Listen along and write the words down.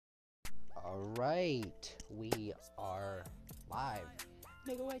Alright, we are live.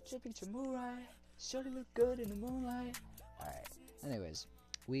 Nigga white chippy chamurai, shorty look good in the moonlight. Alright, anyways,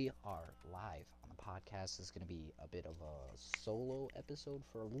 we are live on the podcast. This is going to be a bit of a solo episode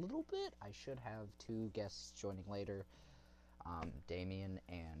for a little bit. I should have two guests joining later. Damien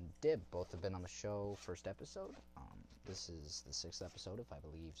and Dib both have been on the show first episode. This is the 6th episode, if I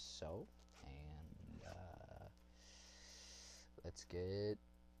believe so. And let's get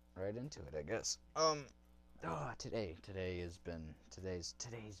right into it, I guess. Today's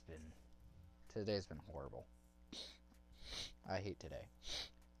been horrible. I hate today.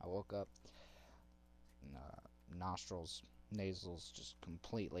 I woke up, nostrils, nasals just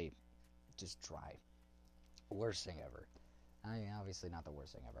completely just dry. Worst thing ever. I mean, obviously not the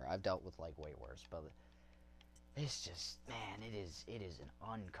worst thing ever. I've dealt with like way worse, but it's just, man, it is an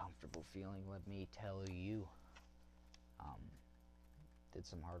uncomfortable feeling, let me tell you. Did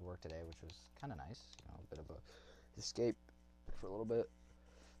some hard work today, which was kind of nice, a bit of a escape for a little bit.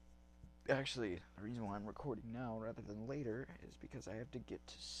 Actually, the reason why I'm recording now rather than later is because I have to get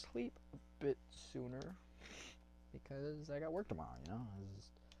to sleep a bit sooner because I got work tomorrow,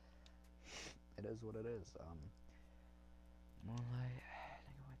 it is what it is. Moonlight, I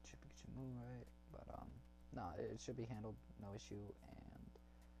think I should get you moonlight, but no, it should be handled, no issue, and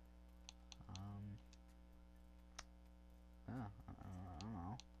I don't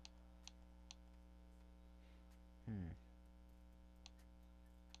know.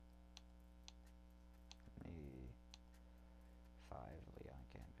 Maybe 5 Leon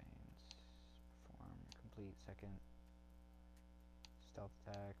campaigns. Perform complete second stealth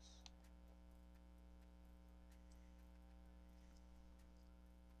attacks.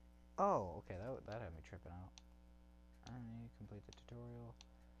 Oh, okay, that had me tripping out. Alright, complete the tutorial.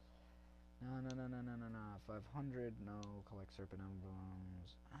 No. 500, no. Collect serpent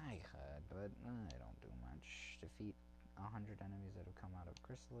emblems. I could, but I don't do much. Defeat 100 enemies that have come out of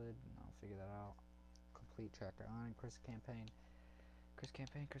chrysalid. I'll figure that out. Complete chapter on Chris campaign.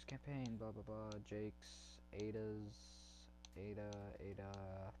 Blah blah blah. Jake's, Ada.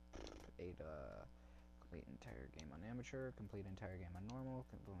 Complete entire game on amateur. Complete entire game on normal.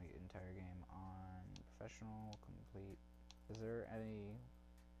 Complete entire game on professional. Complete. Is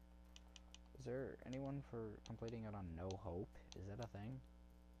there anyone for completing it on no hope? Is that a thing?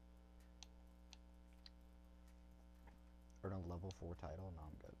 Or no level 4 title? No,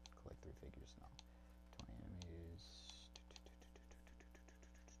 I'm good. Collect 3 figures now. 20 enemies.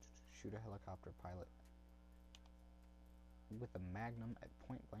 Shoot a helicopter pilot with a magnum at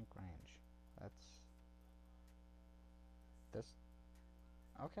point blank range. That's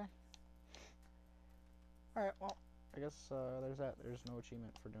okay. Alright, well, I guess there's that. There's no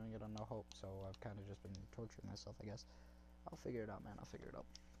achievement for doing it on no hope, so I've kind of just been torturing myself, I guess. I'll figure it out, man. I'll figure it out.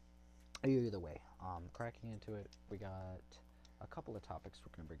 Either way, cracking into it, we got a couple of topics we're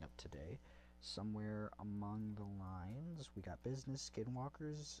going to bring up today. Somewhere among the lines, we got business,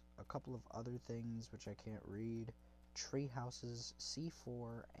 skinwalkers, a couple of other things which I can't read, tree houses,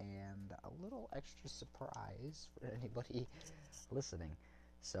 C4, and a little extra surprise for anybody listening.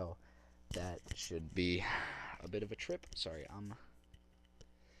 So that should be a bit of a trip. Sorry,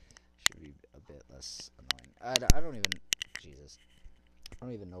 should be a bit less annoying. I don't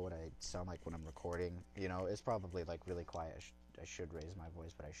even know what I sound like when I'm recording. It's probably like really quiet. I should raise my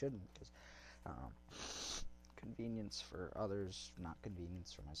voice, but I shouldn't because convenience for others, not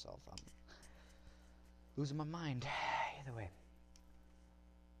convenience for myself. I'm losing my mind. Either way,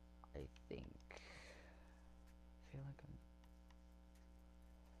 I feel like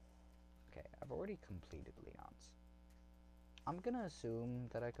okay, I've already completed Leon's. I'm gonna assume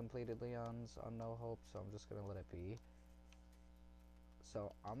that I completed Leon's on no hope, so I'm just gonna let it be.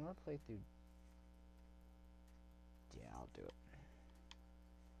 So I'm gonna play through. Yeah, I'll do it.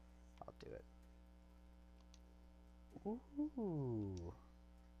 Ooh.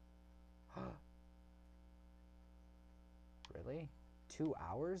 Really? 2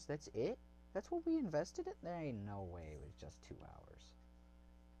 hours? That's it? That's what we invested in? There ain't no way it was just 2 hours.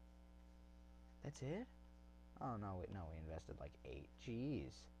 That's it? Oh, no, wait, no, we invested like 8.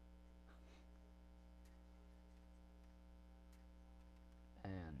 Jeez.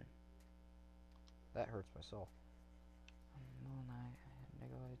 And that hurts my soul. Moonlight,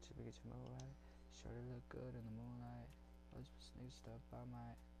 nigga, like to get your moonlight. Shorty look good in the moonlight. Let's sneak stuff by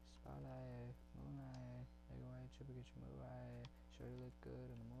my spotlight. Moonlight, nigga, like to get your moonlight. Shorty look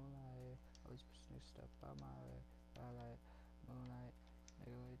good in the moonlight. Let's sneak stuff by my spotlight. Moonlight,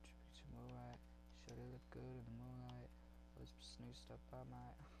 nigga, like to get your moonlight. Shorty look good in the moonlight. Let's sneak stuff by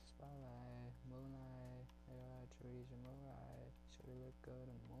my spotlight. Moonlight, nigga, like to get your moonlight. Shorty look good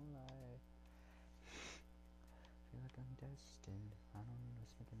in the moonlight. destined. I don't need no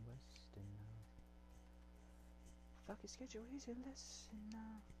Smith and Weston now. Fuck your schedule, he's a lesson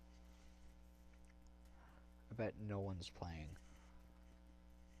now. I bet no one's playing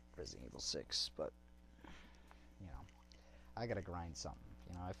Resident Evil 6, but, you know, I gotta grind something.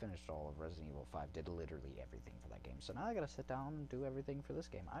 You know, I finished all of Resident Evil 5, did literally everything for that game, so now I gotta sit down and do everything for this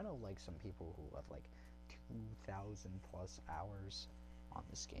game. I know, like, some people who have, like, 2,000 plus hours on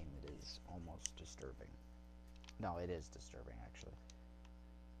this game. It is almost disturbing. No, it is disturbing, actually.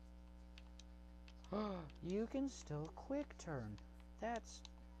 You can still quick turn. That's...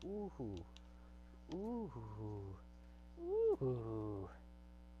 Ooh. Ooh. Ooh.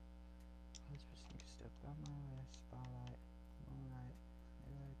 Let's just take a step on my way. Spotlight. Moonlight.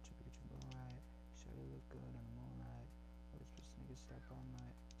 Moonlight. Moonlight. Should it look good in the moonlight? Let's just take a step on my...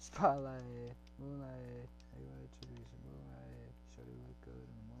 Spotlight. Moonlight. Moonlight. Moonlight. Should it look good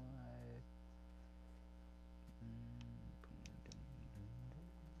in the moonlight?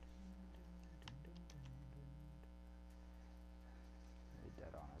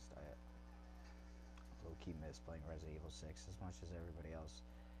 Dead honest, I low-key miss playing Resident Evil 6 as much as everybody else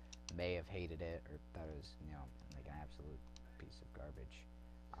may have hated it or thought it was, you know, like an absolute piece of garbage.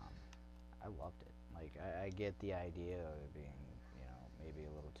 I loved it. Like, I get the idea of it being, you know, maybe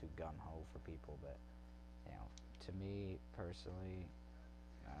a little too gun-ho for people, but, you know, to me, personally,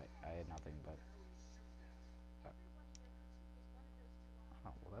 I had nothing but...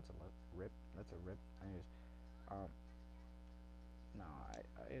 oh, well, that's a rip. That's a rip. Anyways, no,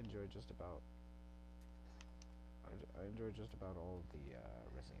 I enjoyed just about... I enjoyed just about all of the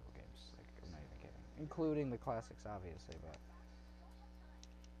Resident Evil games. Like, I'm not even kidding. Including the classics, obviously, but...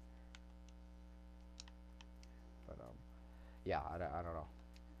 yeah, I don't know.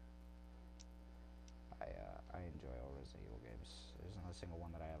 I enjoy all Resident Evil games. There's not a single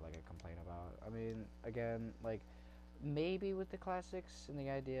one that I have, like, a complaint about. I mean, again, like, maybe with the classics and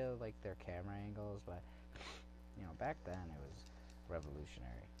the idea of, like, their camera angles, but, you know, back then it was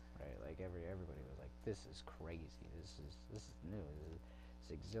revolutionary, right? Like, everybody was like, this is crazy. This is new.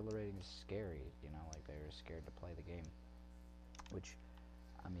 It's exhilarating. It's scary, you know? Like, they were scared to play the game, which,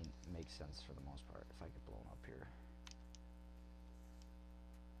 I mean, makes sense for the most part. If I get blown up here.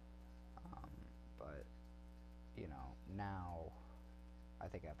 But, you know, now, I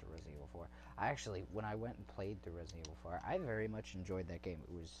think after Resident Evil 4, I actually, when I went and played through Resident Evil 4, I very much enjoyed that game.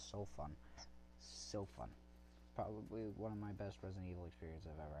 It was so fun. So fun. Probably one of my best Resident Evil experiences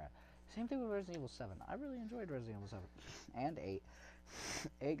I've ever had. Same thing with Resident Evil 7. I really enjoyed Resident Evil 7. And 8.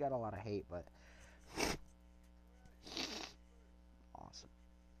 8 got a lot of hate, but... awesome.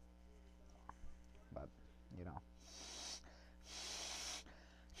 But, you know...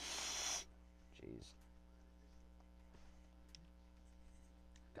 jeez.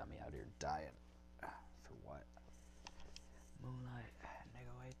 Got me out here dying. For what? Moonlight.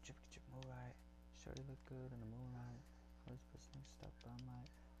 Nigga, wait. Chip moonlight. Shorty look good in the moonlight. Let's put some stuff on my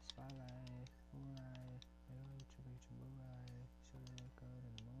spotlight. Moonlight. Nigga, wait. Chip moonlight. Shorty look good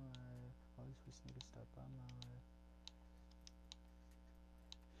in the moonlight. Always put sneaker stuff on my way.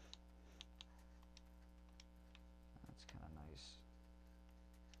 That's kind of nice.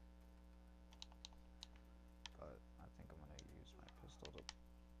 But I think I'm gonna use my pistol to...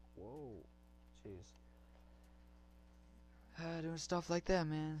 whoa. Jeez. Doing stuff like that,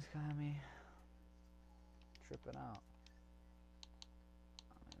 man, it's got me tripping out.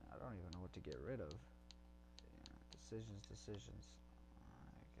 I mean, I don't even know what to get rid of. Yeah, decisions.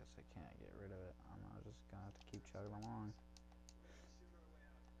 I guess I can't get rid of it. I'm just gonna have to keep chugging along.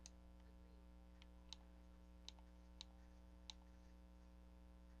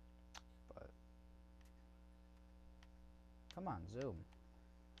 But come on, zoom.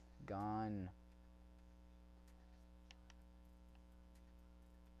 Gun.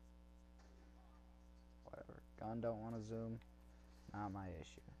 Whatever. Gun don't want to zoom. Not my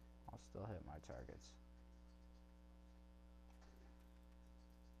issue. I'll still hit my targets.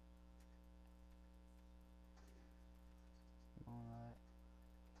 Alright.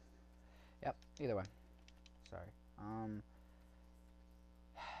 Yep, either way. Sorry.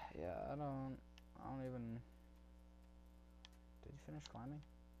 Yeah, I don't even... did you finish climbing?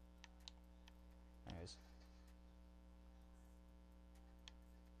 Anyways.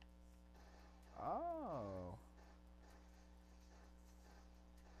 Oh.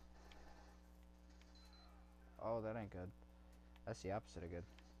 Oh, that ain't good. That's the opposite of good.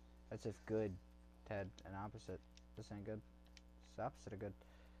 That's if good had an opposite. This ain't good. It's the opposite of good.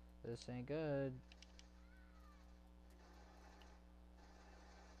 This ain't good.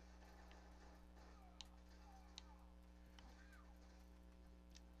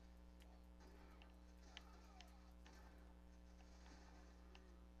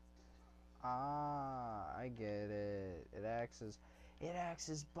 I get it. It acts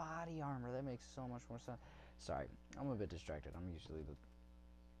as body armor. That makes so much more sense. Sorry, I'm a bit distracted. I'm usually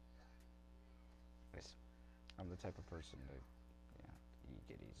I'm the type of person that, you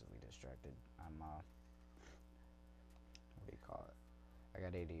get easily distracted. What do you call it? I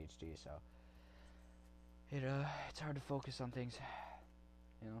got ADHD, so it's hard to focus on things.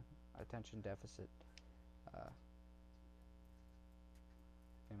 Attention deficit.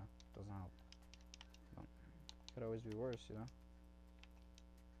 Doesn't help. Well, could always be worse,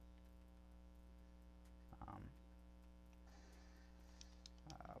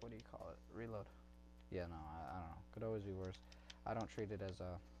 what do you call it? Reload. Yeah, no, I don't know. Could always be worse. I don't treat it as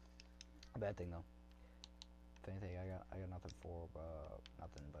a bad thing though. If anything, I got nothing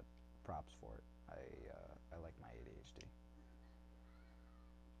but props for it. I like my ADHD.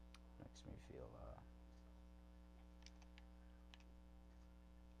 Makes me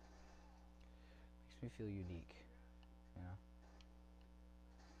feel unique,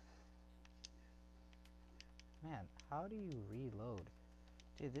 Man, how do you reload?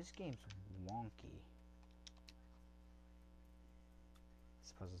 Dude, this game's wonky. I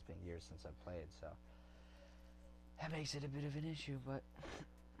suppose it's been years since I've played, so that makes it a bit of an issue, but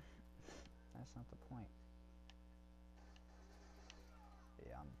that's not the point.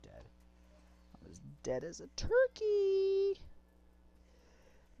 Yeah, I'm dead. I'm as dead as a turkey.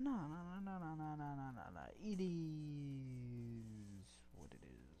 No. It is what it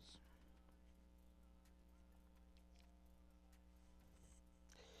is.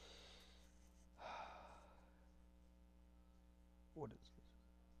 What is this?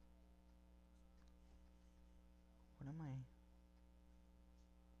 What am I?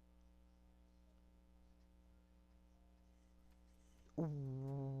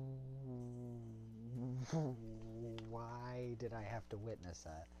 Why did I have to witness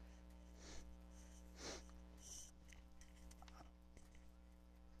that?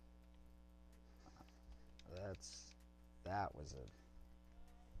 That was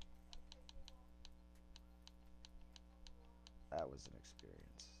an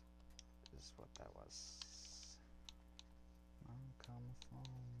experience, is what that was. I'm coming from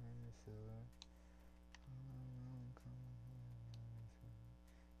Minnesota.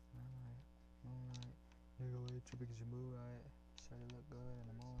 Moonlight, nigga, way too big as your moonlight. Started to look good in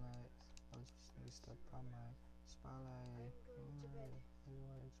the moonlight. I was just nigga stuck by my spotlight. Moonlight, nigga,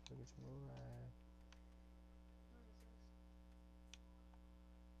 way too big as your moonlight.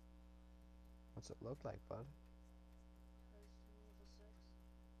 What's it look like, bud?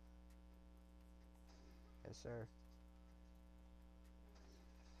 Yes, sir.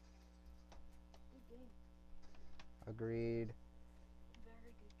 Good game. Agreed.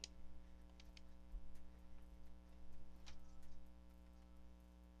 Very good game.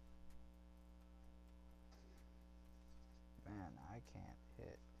 Man, I can't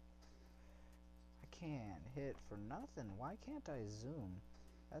hit. I can't hit for nothing. Why can't I zoom?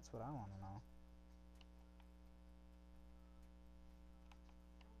 That's what I want to know.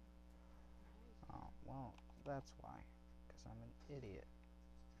 Oh, well, that's why. Because I'm an idiot.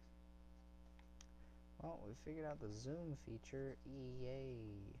 Well, we figured out the zoom feature.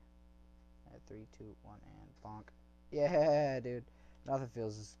 Yay. At 3, 2, 1, and bonk. Yeah, dude. Nothing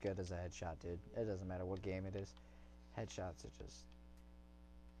feels as good as a headshot, dude. It doesn't matter what game it is. Headshots are just...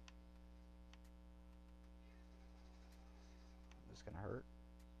 It's gonna hurt.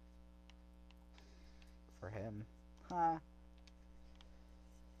 For him. Huh.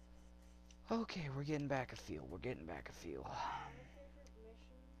 Okay, we're getting back a feel. My favorite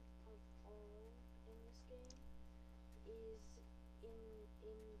mission of all in this game is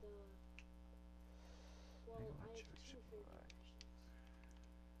in the... Well, I have two favorite missions.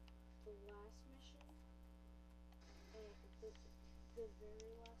 The last mission, and the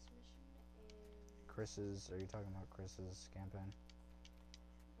very last mission, and... Chris's... Are you talking about Chris's campaign?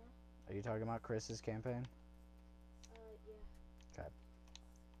 Huh? Are you talking about Chris's campaign? Yeah. Okay.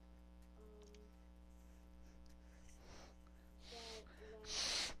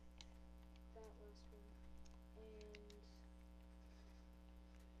 That last one, and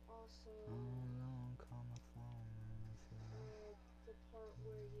also the part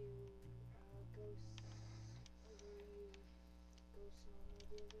where you go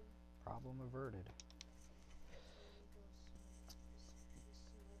snowmobiling. Problem averted. Snowmobiling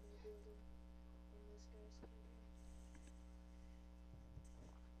in this guy's campaign.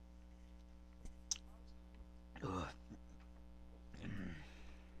 Ugh.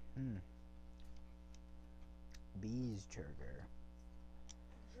 Bees Churger.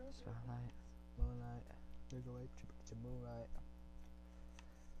 Spotlight, moonlight, big away, moonlight.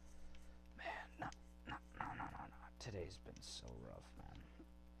 Man, today's been so rough, man.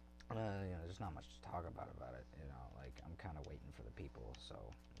 There's not much to talk about it. Like I'm kind of waiting for the people, so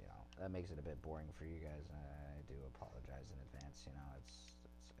that makes it a bit boring for you guys. I do apologize in advance.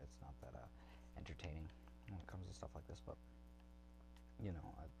 It's not that entertaining when it comes to stuff like this, but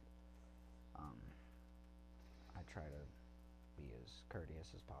I try to be as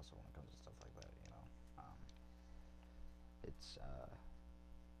courteous as possible when it comes to stuff like that.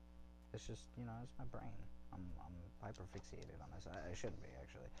 It's just it's my brain. I'm hyper fixated on this. I shouldn't be,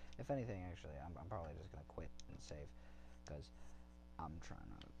 actually. If anything, actually, I'm probably just gonna quit and save, because I'm trying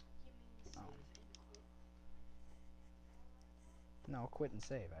to. You mean save and quit? No, quit and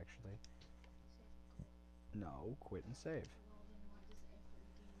save, actually. Save and quit. No, quit and save. Well, then why does every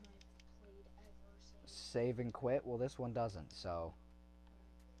game I've played ever say Save and quit. Well, this one doesn't. So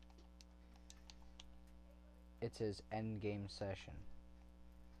it says end game session,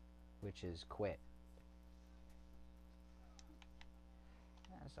 which is quit.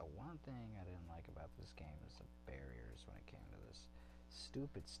 So one thing I didn't like about this game is the barriers when it came to this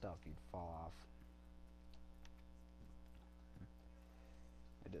stupid stuff. You'd fall off.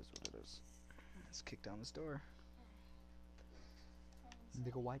 It is what it is. Let's kick down this door.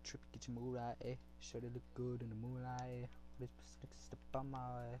 Take a white trip, get your moonlight, eh? Should it look good in the moonlight? Step on my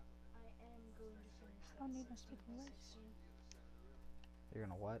way. I am going to finish that. I don't need no 16 speaking by words. 16. You're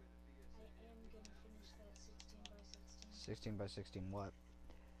gonna what? I am going to finish that 16 by 16. 16 by 16 what?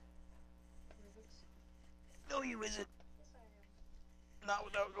 Rubik's. No, you isn't. Yes, I am. Not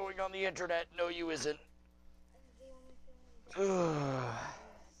without going on the internet. No, you isn't. And the only thing that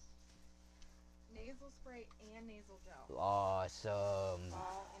Nasal spray and nasal gel. Awesome.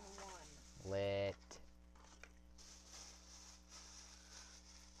 All in one. Lit.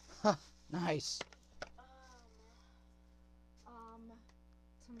 Huh, nice.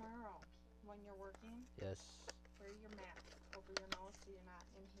 Tomorrow, when you're working, Yes. wear your mask over your nose so you're not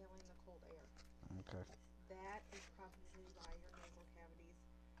inhaling the cold air. Okay. That is probably why your nasal cavities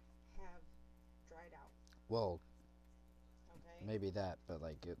have dried out. Well, Okay? maybe that, but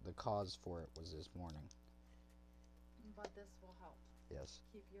like the cause for it was this morning. But this will help Yes.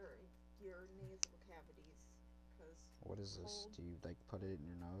 keep your nasal cavities, because What is this? Cold. Do you like put it in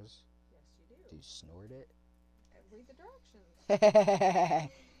your nose? yes, you do. Do you snort it? Read the directions. can you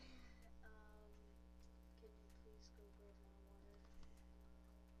please go grab my water?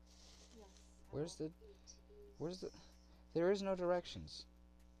 Yes. Where's the? It Where's the? There is no directions.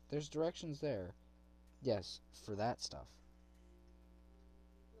 There's directions there. Yes, for that stuff.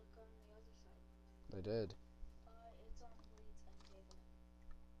 Look on the other side. They did. It's on Bleed's end table.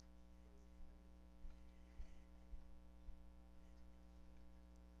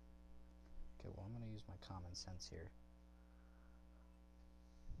 Okay, well, I'm gonna use my common sense here.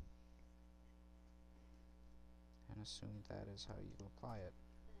 And assume that is how you apply it.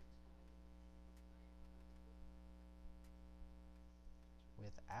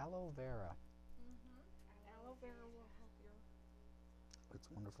 With aloe vera. Aloe vera will help your It's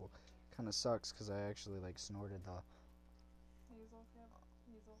wonderful. Kind of sucks because I actually like snorted the nasal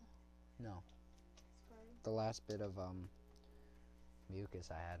no spray. the last bit of mucus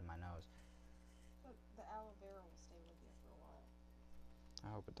I had in my nose. But the aloe vera will stay with you for a while.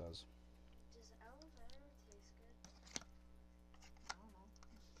 I hope it does. Does aloe vera taste good? I don't know.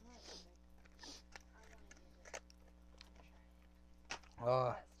 You should try it someday. I want to get it.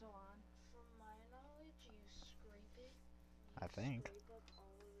 Is that still on? From my knowledge, you scrape it. I think. Scrape up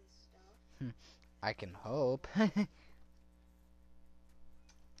all of the stuff. I can hope.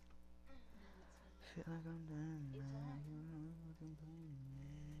 Feel like I'm done. It's on.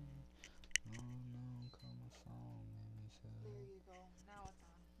 Oh no, call my phone, made me feel. There you go. Now it's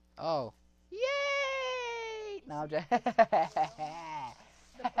on. Oh, yay! No, I'm just. The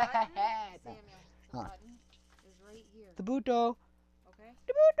button, Samuel, the Huh. button is right here. The Buto. Okay?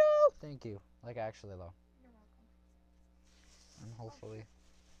 The Buto. Thank you. Like actually though, You're welcome. and hopefully.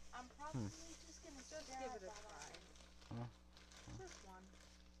 I'm probably just gonna Just stare give at it a that try. on. Just one.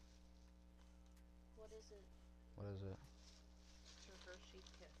 What is it? What is it? It's your Hershey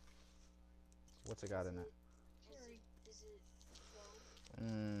Kiss. What's it got in it? Cherry. Is it faux?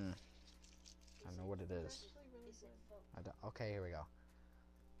 I know what it is. It's actually really Is it good. faux? Okay, here we go.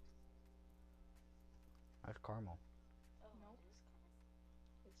 That's caramel. Oh, Nope. it is caramel.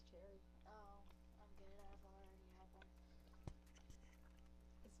 It's cherry. Oh, I'm good. I've already had one.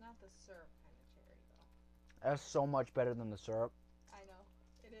 It's not the syrup kind of cherry, though. That's so much better than the syrup. I know.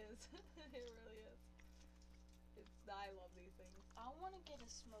 It is. It really is. I love these things. I want to get a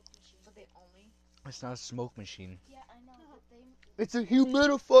smoke machine. But they only It's not a smoke machine. Yeah, I know, but they. It's a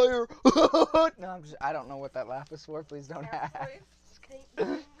humidifier. No, I don't know what that laugh was for. Please don't ask. They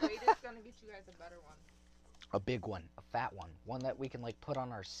Raider's gonna get you guys a better one. A big one, a fat one that we can like put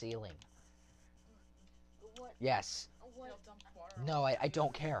on our ceiling. what? Yes. What? They'll dump water No, on I you.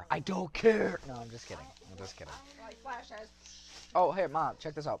 don't care. I don't care. No, I'm just kidding. I'm just kidding. Like flashes. Oh, here, Mom,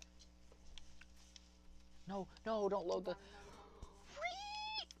 check this out. No, don't load the. No.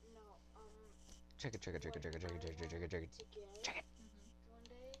 Check it. What I wanted Check it. to get Check it. one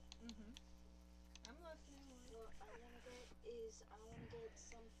day. I'm listening. What I want to get is I want to get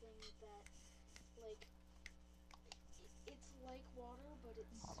something that like it's like water, but it's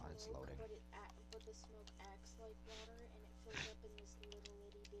Hold on, it's smoke, loading. but the smoke acts like water, and it fills up in this little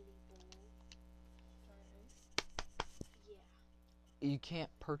itty bitty bowl. Yeah. You can't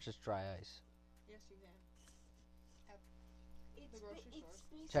purchase dry ice. Yes, you can. It's The grocery store.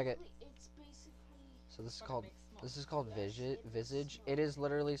 basically. Check it. It's basically. So this is But it called makes smoke. Visage. Yes, it makes Visage. smoke. It is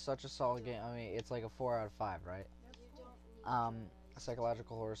literally such a solid game. I mean, it's like a 4 out of 5, right? That's You cool. don't need A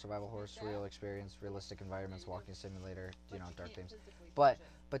psychological horror, survival horror, surreal experience, realistic environments, walking simulator, But you know, you dark can't themes. physically But- touch it.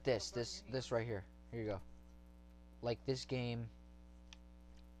 But It'll burn your this right here. Here you go. Like this game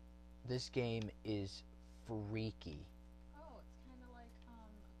is freaky. Oh, it's kind of like a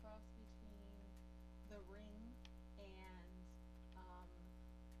cross between The Ring and Silent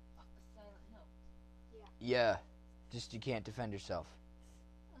Hill. Yeah. Just you can't defend yourself.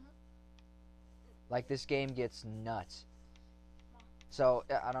 Like this game gets nuts. So,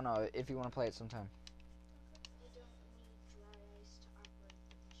 I don't know if you want to play it sometime. You don't need dry ice to operate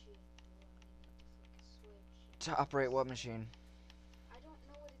the machine. You only need to flick a switch. To operate what machine? I don't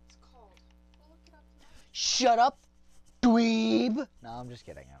know what it's called. Well, look it up tonight. Shut up, dweeb! No, I'm just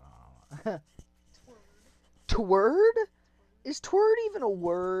kidding. I don't know. Tword? Is tword even a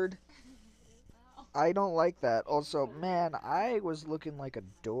word? I don't like that. Also, man, I was looking like a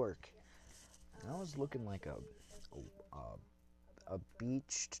dork. I was looking like a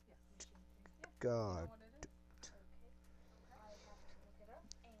beached god. I have to look it up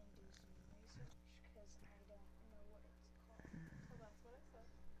and do some research because I don't know what it's called. So that's what it says.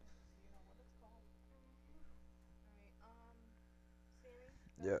 You know what it's called. Alright, Sammy?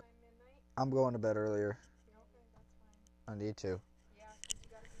 Yeah. Time midnight? I'm going to bed earlier. Okay, that's fine. I need to. Yeah, because you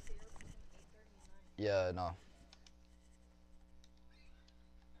gotta be there between 8:30 and 9. Yeah, no.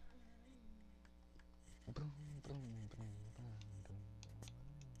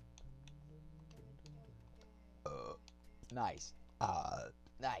 Nice.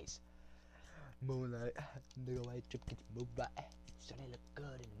 Nice. Moonlight. Nigga, white chip get your moonlight. So they look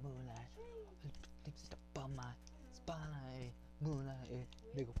good in the moonlight. Niggas step on my spotlight. Moonlight.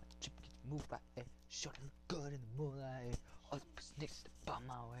 Nigga, white chip get your moonlight. So they look good in the moonlight. All the niggas step on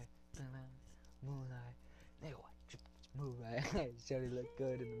my way. Moonlight. Nigga, white chip get your moonlight. So they look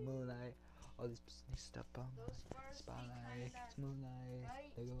good in the moonlight. All these niggas step on my Those bars be spotlight. kinda It's moonlight.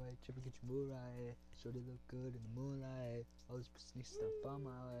 right. Nigga, white chip get your moonlight. So they look good in the moonlight. All these sneak stuff on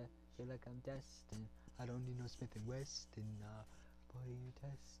my way. Feel like I'm destined. I don't need no Smith and Weston. Boy, you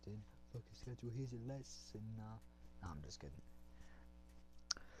testing. Fuck your schedule. Here's your lesson. No, I'm just kidding.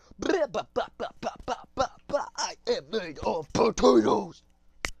 I am made of potatoes.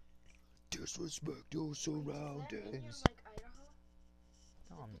 Disrespect your Does that mean you're surroundings. like Idaho?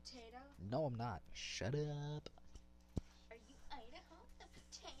 No, The I'm, potato? no, I'm not. Shut up. Are you Idaho? The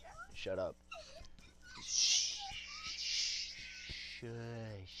potato? Shut up. Shush.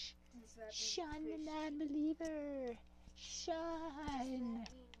 Does that mean Shine the fish? non-believer. Does Shine. that mean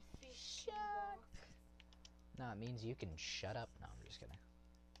fish can Shut. walk? No, it means you can shut up. No, I'm just kidding.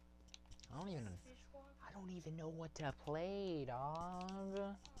 I don't even know what to play, dog.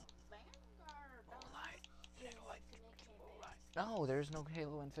 Vanguard. No, there's no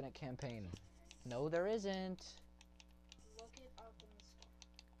Halo Infinite campaign. No, there isn't. Look it up in the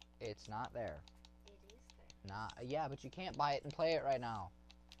store. It's not there. It is there. Yeah, but you can't buy it and play it right now.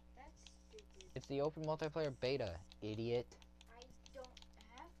 That's stupid. It's the open multiplayer beta, idiot. I don't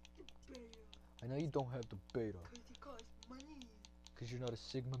have the beta. I know you don't have the beta, Because it costs money. because you're not a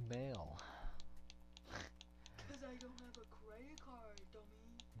Sigma male. Because I don't have a credit card,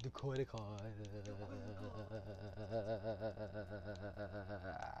 dummy. The credit card.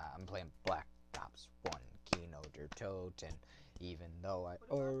 I'm playing Black Ops 1 Kino der Toten. Even though I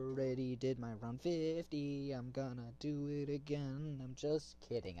already did my round 50, I'm gonna do it again. I'm just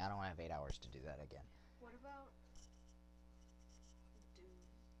kidding. I don't have 8 hours to do that again. What about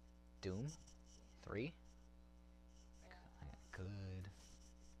Doom 3? I could.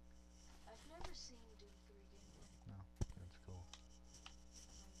 I've never seen Doom 3 gameplay. No, that's cool.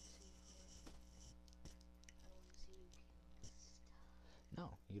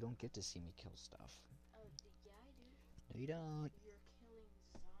 No, you don't get to see me kill stuff. Oh, yeah, I do. No, you don't. You're killing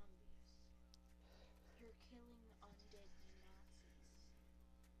zombies. You're killing undead Nazis.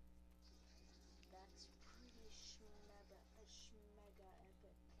 That's pretty schmega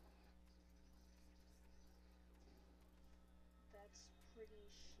epic. That's pretty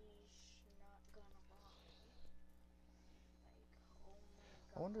sheesh, not gonna lie. Like, oh my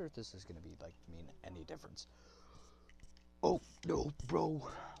god. I wonder if this is gonna be like mean any difference. Oh no, bro!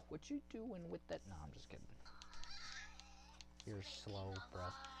 What you doing with that? No, I'm just kidding. You're slow, bro.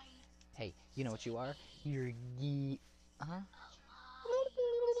 Hey, you know what you are? You're huh? Look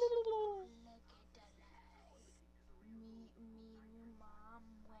at the light. Me, your mom,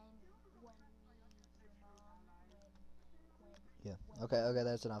 when your mom, Yeah. Okay,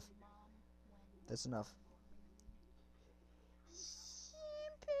 that's enough. mom, That's enough.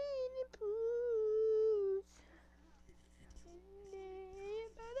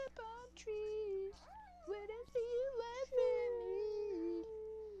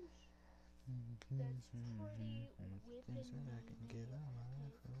 That's pretty whipping me.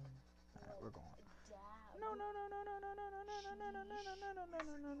 Alright, we're going. Dab. No.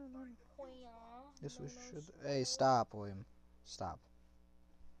 This was should. Hey, stop, William. Stop.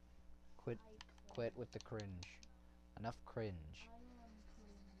 Quit with the cringe. Enough cringe.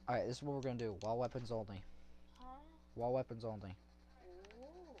 Alright, this is what we're gonna do. Wall weapons only. Huh? Wall weapons only.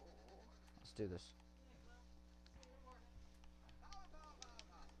 Ooh. Let's do this.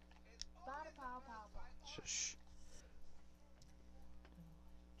 Bada pow pow pow. Shush.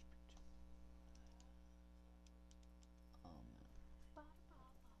 Bada pow pow pow.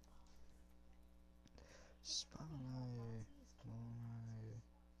 Spotlight.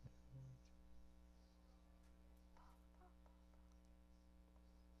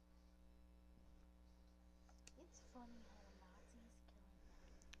 It's funny how the Nazis killing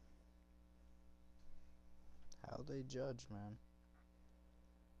How they judge, man.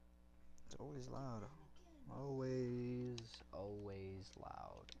 It's always loud. Always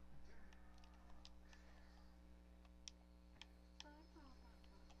loud.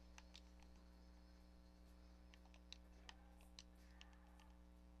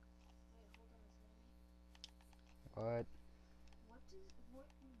 Wait, hold on, Sammy. What?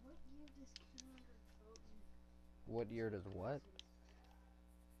 What year does Canada vote in? What year does what?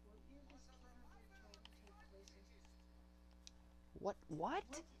 What year does Canada vote take place in? What? What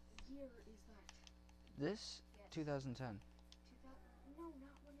year is that? This? Yes. 2010. No,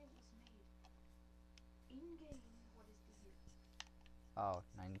 not when it was made. In game, what is the year? Oh,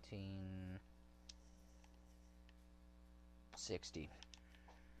 1960.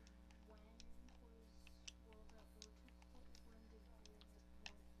 When was World at War took place? When did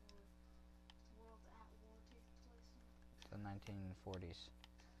World at War take place in? The 1940s.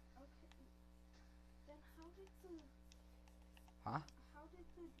 Okay. Then how did the Huh? How did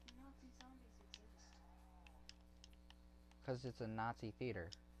the Nazi zombies exist? Because it's a Nazi theater.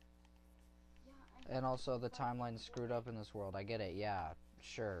 Yeah, And also the timeline's screwed up in this world. I get it, yeah,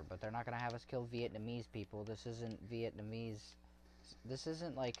 sure. But they're not going to have us kill Vietnamese people. This isn't Vietnamese. This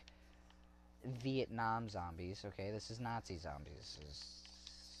isn't like Vietnam zombies, okay? This is Nazi zombies. This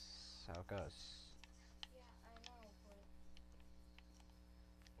is how it goes. Yeah, I know, but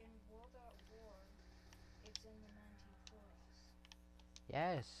in World at War, it's in the 1940s.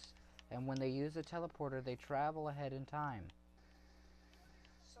 Yes. And when they use a teleporter, they travel ahead in time.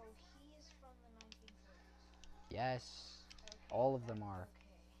 So he's from the 1940s. Yes. Okay, All of them are. Okay.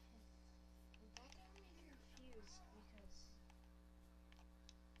 That got me confused because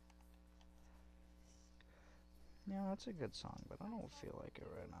Yeah, that's a good song, but I don't feel like it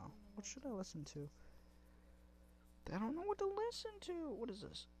right now. What should I listen to? I don't know what to listen to. What is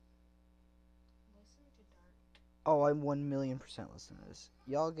this? listen to Dark. Oh, I'm 1,000,000% listening to this.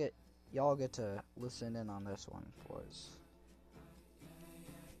 Y'all get to listen in on this one, boys.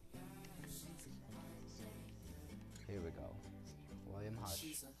 Here we go. William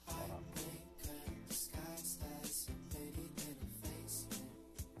Hush. Hold on. It's the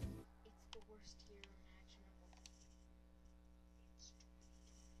worst year imaginable.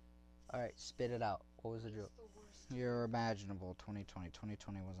 Alright, spit it out. What was the joke? It's the worst. You're imaginable. 2020.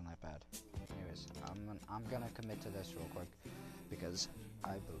 2020 wasn't that bad. Anyways, I'm gonna commit to this real quick because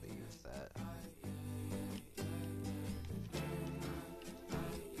I believe that.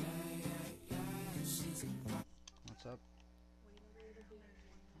 What's up? Waiting for you to be in 1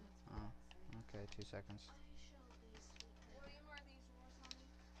 minute. Oh, okay, 2 seconds. I shall be sweet. William, are these yours, honey?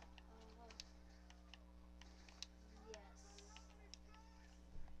 Yes.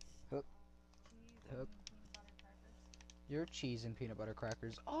 Hup. Cheese Hup. and peanut butter crackers. Your cheese and peanut butter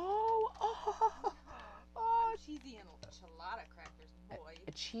crackers. Oh. I'm cheesy enchilada crackers, boy.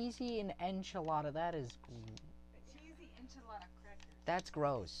 A cheesy and enchilada. That is. Cheesy enchilada crackers. That's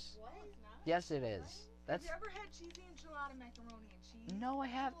gross. What? No, it's not. Yes, it is. Have you ever had cheesy enchilada macaroni and cheese? No, I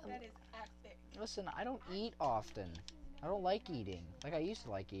haven't. That is epic. Listen, I don't eat often. I don't like eating. Like I used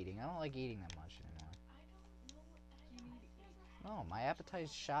to like eating. I don't like eating that much anymore. You need to eat. No, my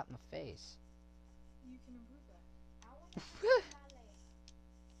appetite's shot in the face. You can improve that. I want to have a tamale.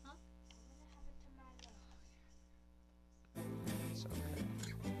 Huh? I want to have a tamale. So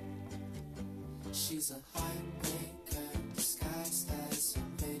good. She's a heartbreaker disguised as a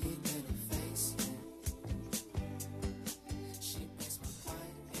pretty little face. She makes my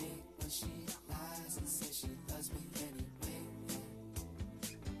heart ache when she lies and says she loves me anyway.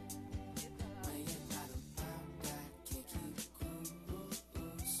 When you're not around, I can't keep cool,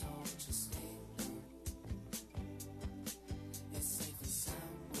 so just stay low. It's safe and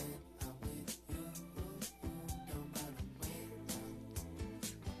sound when I'm with you. Don't run away now.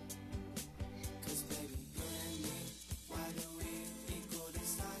 'Cause baby, you and me, why do we equal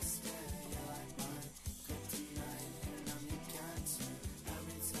disaster? You're like my kryptonite and I'm your cancer.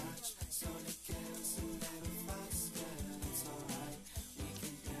 Every touch slowly kills a little faster. It's alright, we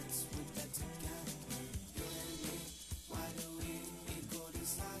can dance with that together. You and me, why do we equal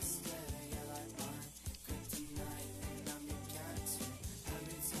disaster? You're like my kryptonite and I'm your cancer.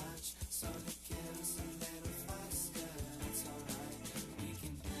 Every touch slowly kills a little faster. It's alright, we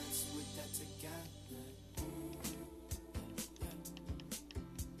can dance with that together.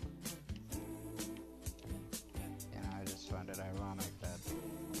 And I just find it ironic that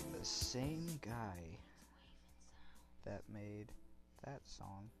the same guy that made that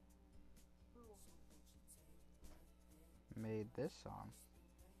song made this song.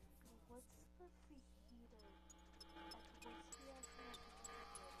 What's the fajita? What's the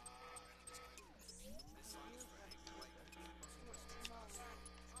actual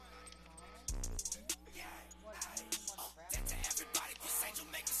Everybody, this angel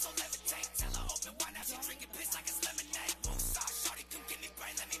make me so levitate. Tell her open wine, now she drinking piss like it's lemonade. Woosah, shorty, come give me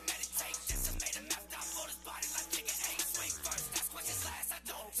brain, let me meditate. Decimate him after I fold his body like nigga ain't. Swing first, that's questions last, I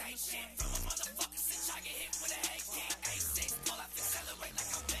don't take shit from a motherfucker since I get hit with a hate kick. A6, pull up, accelerate like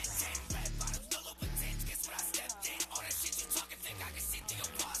I'm Ben 10. Red bottoms, no lubricant, guess what I stepped in? All that shit you talking, think I can see through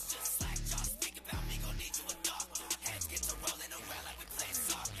your posture. Slack jaw, speak about me, gon' need you a doctor. Heads get to rolling around like we playing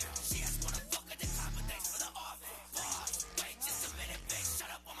soccer. She has wanna fuck her, then time, but thanks for the offer. Boss, wait just a minute, bitch,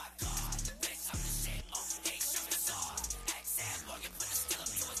 shut up on my guard. Bitch, I'm the shit, oh, he show me saw. Exhale, Morgan, put a skill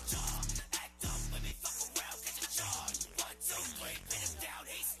up to his jaw. Act up with me, fuck around, catch a charge. 1, 2, 3, pin him down,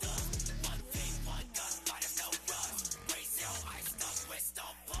 he's stuck. One thing, one gun, fight him, no run. Raise your eyes, stuck, wrist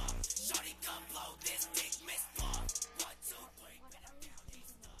on pump. Shorty, come blow this dick, miss pump. 1, 2, 3, pin him down, he's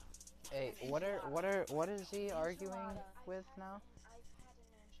stuck. Hey, what is he arguing with now? I've had an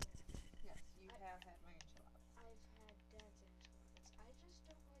enchilada. Yes, you have had my enchilada. I've had dad's enchiladas. I just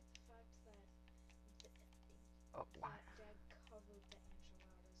don't like the fact that Oh, that dad covered the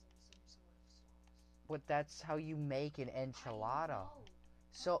enchiladas in some sort of sauce. but that's how you make an enchilada. I know.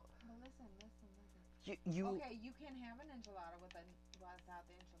 So But listen. you Okay, you can have an enchilada without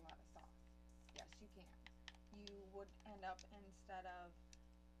the enchilada sauce. Yes, you can. You would end up, instead of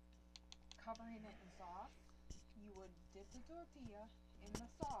covering it in sauce, you would dip the tortilla in the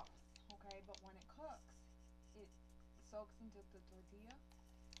sauce. Okay, but when it cooks, it soaks into the tortilla,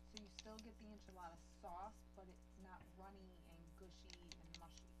 so you still get the enchilada sauce, but it's not runny and gushy and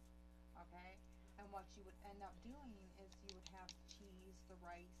mushy. Okay, and what you would end up doing is you would have cheese, the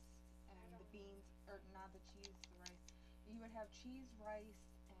rice, and the beans, or not the cheese, the rice. You would have cheese, rice,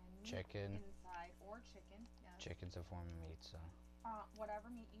 and meat Chicken. inside, or chicken. Yes. chicken's a form of meat, so Whatever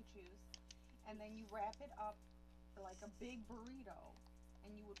meat you choose, and then you wrap it up like a big burrito,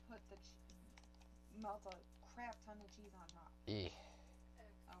 and you would put melt a crap ton of cheese on top. eh.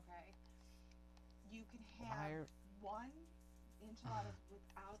 Okay, you can Why have are- one enchiladas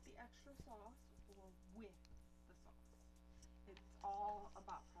without the extra sauce or with the sauce. It's all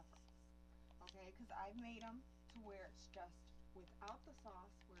about preference. Okay, because I've made them to where it's just without the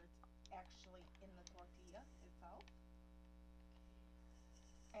sauce, where it's actually in the tortilla itself,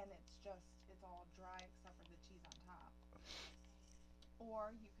 and it's all dry except for the cheese on top. Or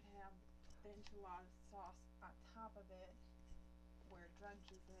you can have the enchilada sauce on top of it, where it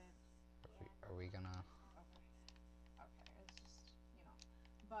drenches it. Are we gonna? Okay, it's just,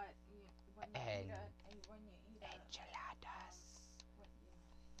 but when you eat Enchiladas.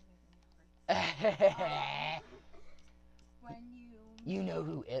 when you You know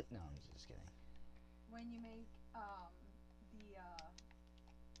who it? No, I'm just kidding. when you make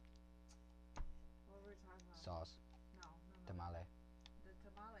Sauce. No. Tamale. The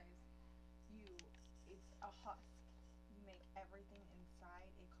tamales, it's a husk. You make everything inside.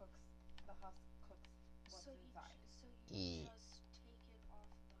 It cooks. The husk cooks what's inside. So E. you just take it off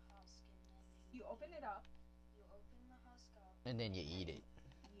the husk and then You open it up. You open the husk up. And then you eat it.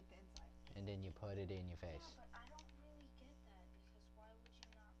 You eat the inside. And then you put it in your face. Yeah, but I don't really get that because why would you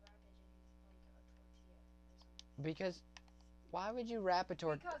not wrap it in like a tortilla or something? Because why would you wrap a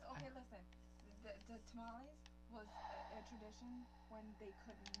tortilla? Because okay, listen, the tamales was a tradition when they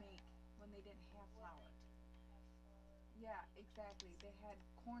couldn't make when they didn't have flour. When they didn't have flour. Yeah, exactly. They had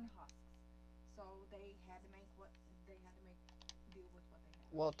corn husks, so they had to make do with what they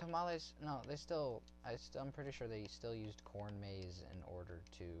had. Well, tamales, no, I'm pretty sure they still used corn maze in order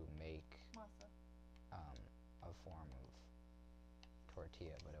to make Masa. a form of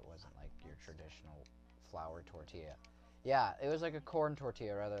tortilla, but it wasn't like your traditional flour tortilla. Yeah, it was like a corn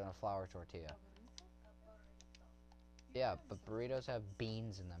tortilla rather than a flour tortilla. A burrito? A burrito. Yeah, but burritos have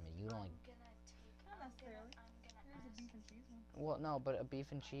beans in them, and you don't like. Not necessarily. I'm gonna Here's a ask. beef and cheese one. Well, no, but a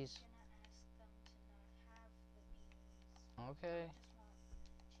beef and cheese. I'm gonna ask them to not have the beans. Okay. I just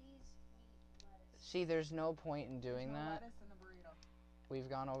want cheese, meat, lettuce. See, there's no point in doing There's no that. lettuce in a burrito. We've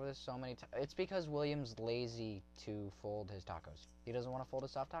gone over this so many times. It's because William's lazy to fold his tacos. He doesn't want to fold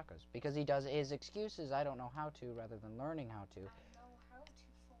his soft tacos because he does his excuses. I don't know how to, rather than learning how to. I know how to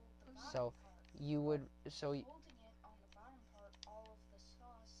fold the bottom So part. you would. So Folding it on the bottom part, all of the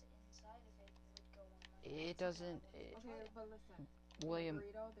sauce inside of it would go on my it doesn't. Okay, but listen. William. In a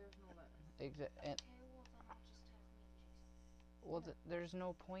burrito, there's no lettuce. Okay, well then I'll just have meat and cheese. well, there's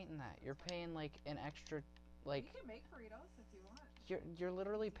no point in that. You're paying like an extra, like. You can make burritos if you want. You're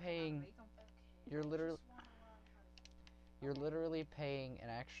literally paying. Make 'em. Okay. You're literally. I just wanna learn how to fold them. You're literally paying an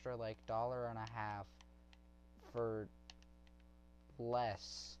extra like $1.50 for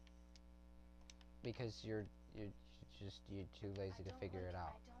less because you're too lazy to figure it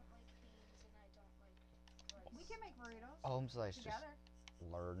out. I don't like beans and I don't like rice. We can make burritos Holmes likes just together.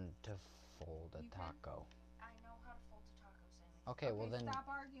 learn to fold a You can? taco. I know how to fold a taco sandwich. Okay, well then. Stop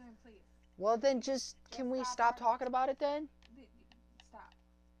arguing, please. Well then, can we stop talking about it then? Stop.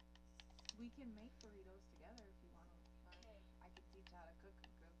 We can make burritos together if you want to. Okay. I can teach you how to cook a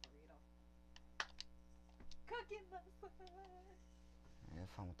good burrito. Cooking lesson. Have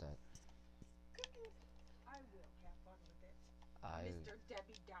fun with that. Cooking. I will have fun with it. I Mr.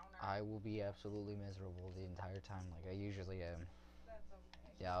 Debbie Downer. I will be absolutely miserable the entire time, like I usually am. That's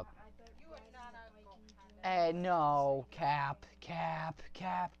okay. Yep. I bet You are riding not a a bike and go-kart. doing No, cap.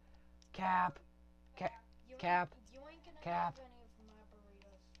 You Cap. You ain't gonna Cap. have any of my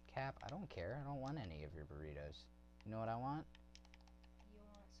burritos. Cap, I don't care. I don't want any of your burritos. You know what I want? You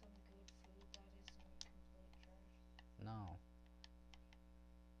want some good food that isn't complete trash. No.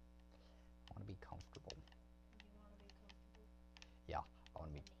 I want to be comfortable. You wanna be comfortable. I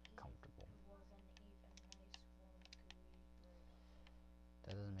want to be comfortable. Well then eat a nice warm gooey burrito.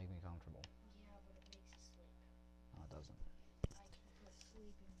 That doesn't make me comfortable. Yeah, but it makes you sleep. No, it doesn't. I can put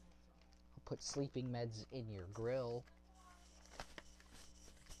sleeping meds on. I'll put sleeping meds in your grill.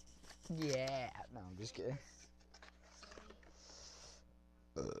 Yeah. No, I'm just kidding.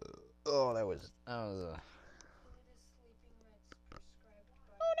 Oh, that was. Food is sleeping meds prescribed by.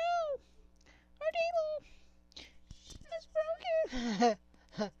 Oh no! Our table is broken.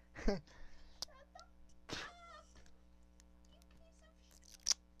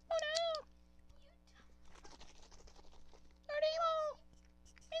 Oh no! Our table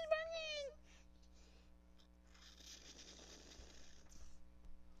is broken.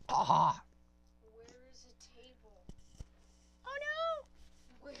 Ah! Where is a table? Oh no!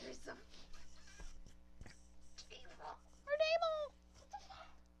 Where is a table? Our table!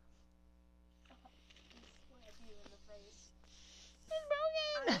 Slap you in the face. It's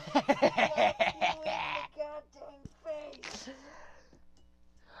Slap you in broken! the goddamn face.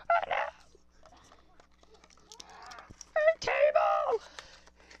 Oh no! Our table!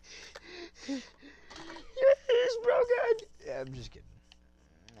 It's broken! Yeah, I'm just kidding.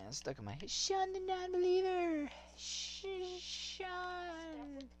 It's stuck in my head. Shun the non-believer! Shun!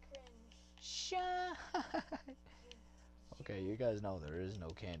 Shun! Okay, you guys know there is no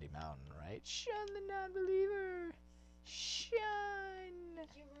Candy Mountain, right? Shun the non-believer! Shun!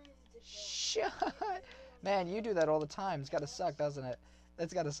 You ruined it. Shun! Man, you do that all the time. It's gotta suck, doesn't it?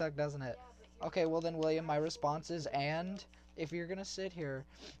 It's gotta suck, doesn't it? Yeah, but you Okay, well then, William, my response is, and if you're gonna sit here,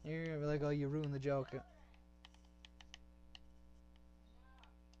 you're gonna be like, oh, you ruined the joke.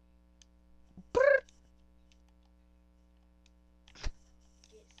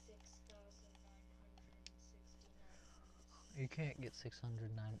 get 6,969 points. You can't get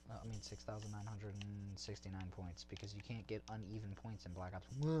 6,969 points because you can't get uneven points in Black Ops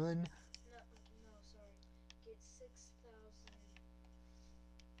 1. No, sorry. Get 6,000.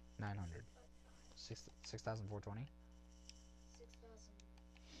 900. 6,420?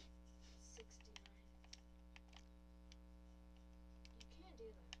 6,069. You can't do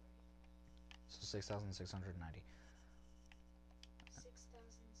that, right? So 6,690.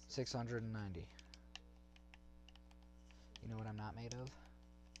 6,690. 690. You know what I'm not made of?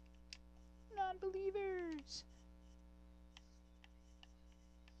 Non-believers!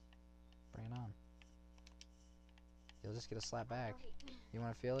 Bring it on. You'll just get a slap back. Alright. You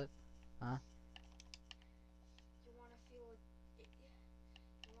want to feel it? Huh? You wanna feel a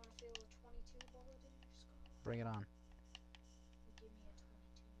 22 bullet in your skull? Bring it on. Give me a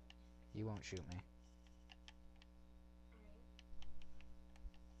 22. You won't shoot me. Alright.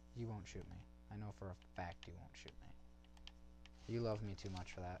 You won't shoot me. I know for a fact you won't shoot me. You love me too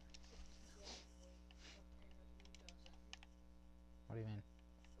much for that. Yeah, Wave apparently doesn't. What do you mean?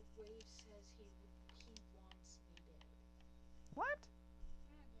 Wave says he wants me dead. What?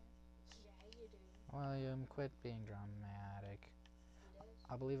 Yeah, you do. William, quit being dramatic. He does.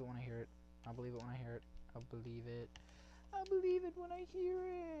 I believe it when I hear it. I believe it when I hear it. I believe it. I believe it when I hear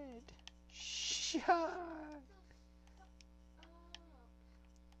it. Shut. Up.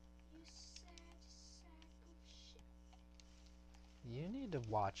 You sad sack of shit. You need to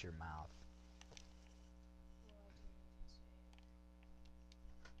watch your mouth. Well, I didn't even say it.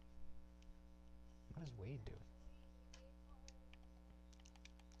 What is Wade doing?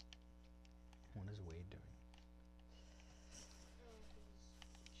 What is Wade doing? Oh,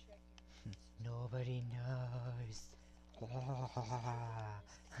 he's checking. Nobody knows.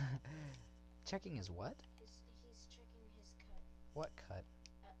 Checking his what? He's checking his cut. What cut?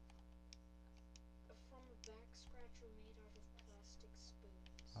 From a back scratcher made out of plastic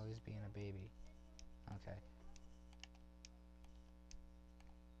spoons. Oh, he's being a baby. Okay.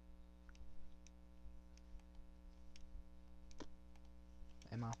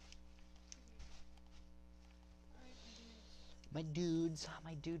 Emma. My dudes.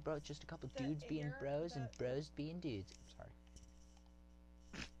 My dude, bro. Just a couple dudes being bros and bros being dudes. I'm sorry.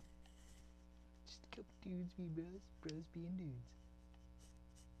 Just a couple dudes being bros, bros being dudes.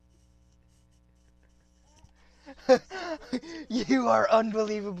 You are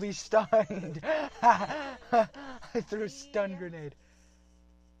unbelievably stunned. I threw a stun grenade.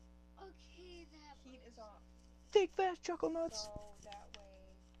 Okay, that Heat is off. Take fast, chuckle nuts. So that way,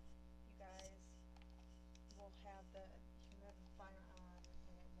 you guys will have the humidifier on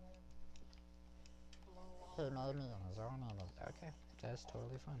and it won't blow all Okay, that's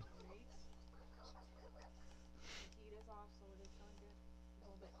totally fine. Right? The heat is off, so it is going to get a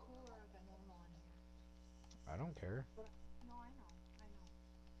little bit cooler than normal in here. I don't care. But no, I know.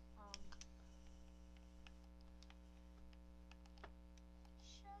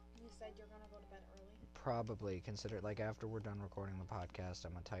 You said you're gonna go to bed early. Probably consider it like after we're done recording the podcast,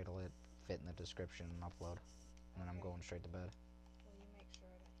 I'm gonna title it, fit in the description, and upload. And then I'm Okay. going straight to bed. Will you make sure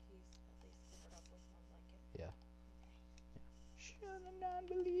that he's at least covered up with one blanket? Yeah. Okay. Shun a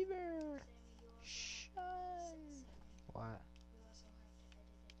non-believer. Sammy, you also Shun. What? You also have to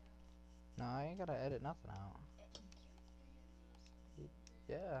edit it out. No, I ain't gotta edit nothing out. You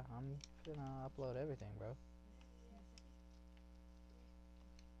Yeah, I'm gonna upload everything, bro.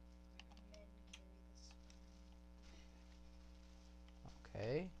 men carry the sperm.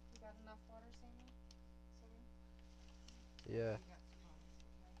 Okay. You got enough water, Sammy? Sorry? Yeah. You got 2 hours,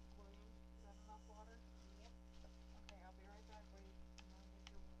 okay? William, you got enough water? Yep. Okay, I'll be right back, Wade. I'm gonna get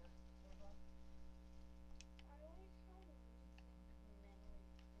your water. Okay, bud? I like how we think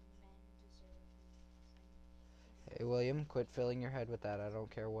men deserve nothing. Hey, William, quit filling your head with that. I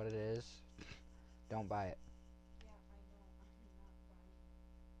don't care what it is. Don't buy it. Yeah, I know. I'm not buying it.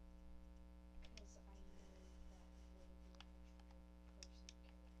 Because I know that we're the actual person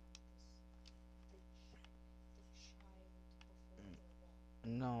carrying the child before they're born.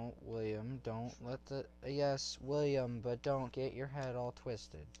 No, William, don't let the... Yes, William, but don't get your head all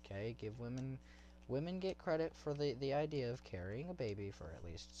twisted, okay? Give women get credit for the idea of carrying a baby for at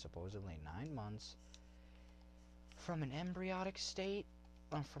least supposedly 9 months from an embryonic state,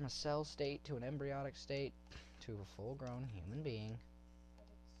 from a cell state to an embryonic state to a full-grown human being. But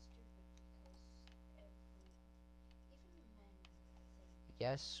it's stupid because even men think.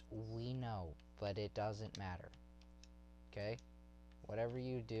 Yes, we know, but it doesn't matter, okay? Whatever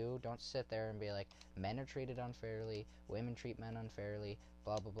you do, don't sit there and be like, men are treated unfairly, women treat men unfairly,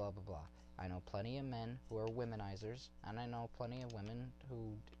 blah, blah, blah, blah, blah. I know plenty of men who are womenizers, and I know plenty of women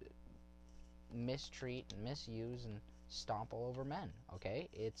who mistreat and misuse and stomp all over men. Okay,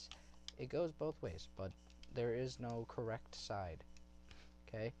 it goes both ways, but there is no correct side.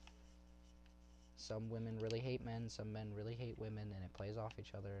 Okay. Some women really hate men, some men really hate women, and it plays off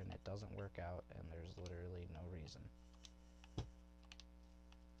each other, and it doesn't work out, and there's literally no reason.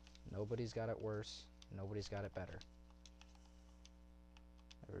 Nobody's got it worse. Nobody's got it better.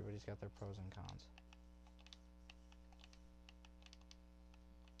 Everybody's got their pros and cons.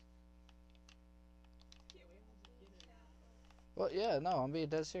 Well, yeah, no, I'm being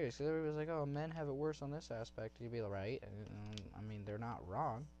dead serious. Because everybody's like, oh, men have it worse on this aspect. You'd be right. And, I mean, they're not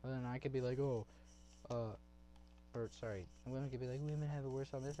wrong. And then I could be like, oh, or sorry, women could be like, women have it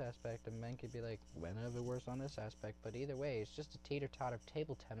worse on this aspect. And men could be like, women have it worse on this aspect. But either way, it's just a tater-tot of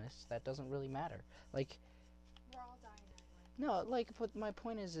table tennis. That doesn't really matter. Like, We're all dying anyway. no, like, but my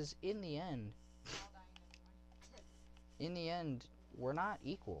point is in the end, We're all dying anyway. in the end, we're not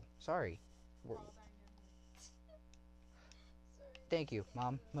equal. Sorry. We're all dying anyway. Thank you,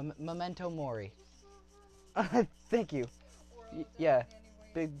 Mom. Memento mori. Thank you. We're all dying Yeah,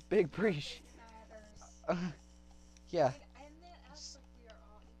 anyway. big preach. It matters. Yeah. In that aspect, we are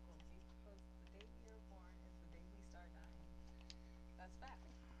all equal because the day we are born is the day we start dying. That's fact.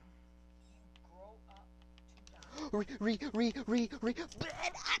 You grow up to die.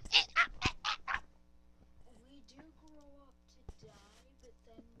 We do grow up to die, but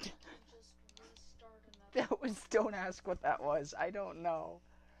then we can just restart another. That was, don't ask what that was. I don't know.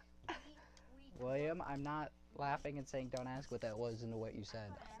 We William, I'm not laughing and saying don't ask what that was into what you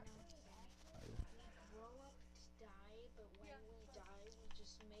said. we grow up to die, but when we die, we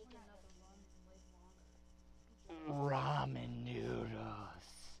just make another run and live longer. Ramen noodles.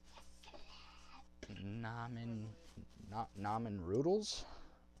 Ramen noodles?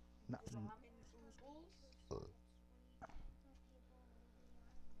 Ramen oodles.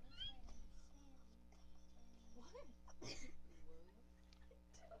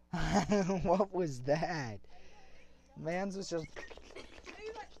 What was that? Man's was just.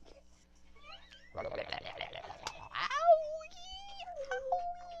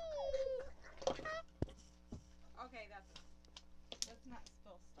 Okay, that's it. Let's not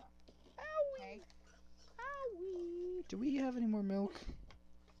spill stuff. Owie. Owie. Do we have any more milk?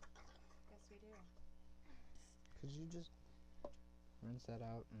 Yes, we do. Could you just rinse that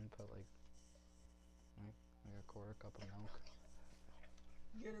out and put like a quarter cup of milk?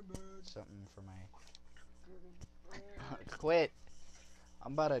 Get a bird. Something for my. Quit.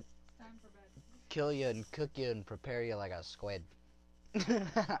 I'm about to Time for bed. kill you and cook you and prepare you like a squid. Like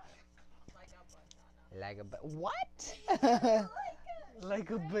a banana. Like a what? Like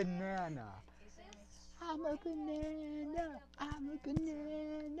a banana. I'm a banana. I'm a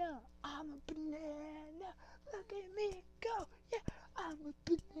banana. I'm a banana. Look at me go. Yeah, I'm a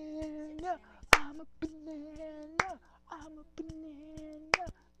banana. I'm a banana. I'm a banana.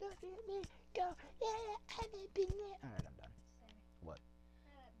 Look at me go. Yeah, I'm a banana. All right, I'm done. What?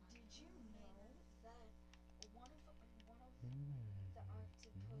 Did you know that one of the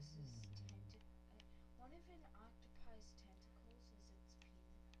octopus's one of an octopus tentacles is its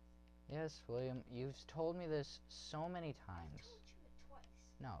penis? Yes, William, you've told me this so many I times. told you it twice.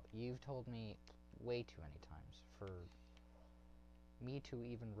 No, you've told me way too many times for me to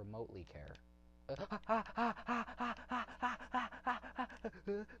even remotely care.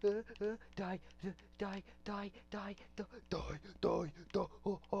 Die, die, die, die, die, die, die, die.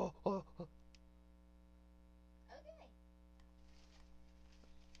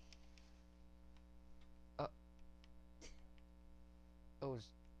 Okay. It was.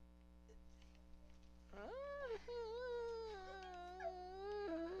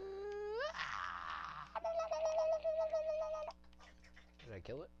 Did I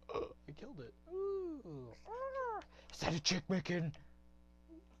kill it? I killed it. Ooh. Is that a chick Micken?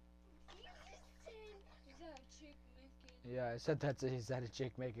 You just said, is that a chick licking? Yeah, I said that's is that a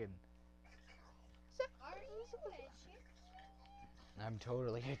chick Micken? Are you a chick? I'm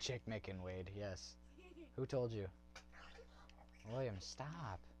totally a chick Micken, Wade, yes. Who told you? William,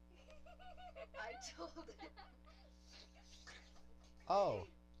 stop. I told him. Oh,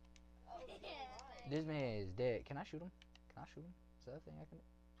 Yeah. this man is dead. Can I shoot him? Can I shoot him? Is that a thing I can do?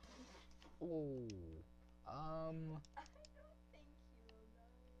 Oh, I don't think you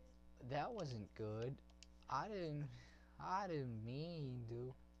will. that wasn't good. I didn't mean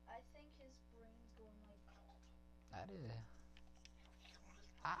to. I think his brain's going like. I didn't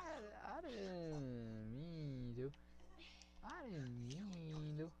mean to. I didn't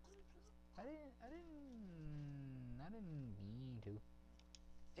mean to. I didn't mean to.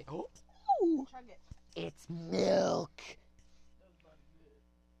 Oh, Chug it. it's milk. That's about good.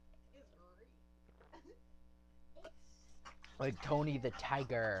 It's great. Like Tony the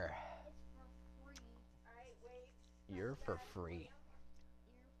Tiger. It's for free. Alright, wait. You're for free.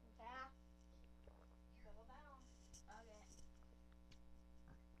 You're for Yeah. Settle down. Okay.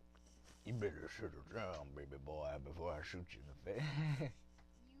 You better settle down, baby boy, before I shoot you in the face.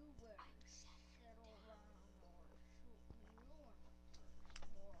 You better settle down or shoot you in the first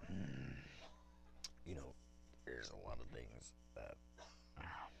boy. You know, there's a lot of things that.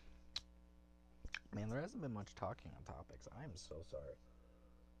 Man, there hasn't been much talking on topics. I'm so sorry.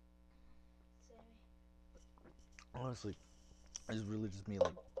 Sammy. Honestly, it's really just me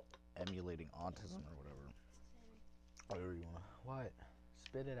like emulating autism or whatever. Sammy. Whatever you wanna. What?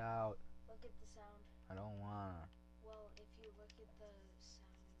 Spit it out. Look at the sound. I don't wanna. Well, if you look at the sound,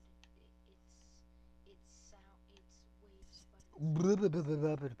 it's sound. It's waves, but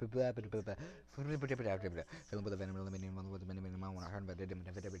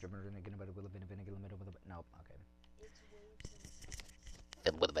Nope. Okay. it's waves and sound.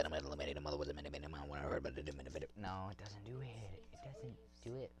 No, it doesn't do it. It doesn't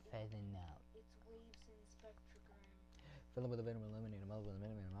do it fast enough. It's waves and spectrogram.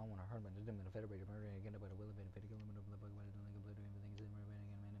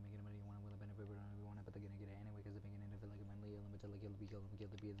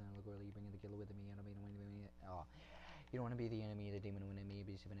 Oh, you don't want to be the enemy, the demon, when enemy,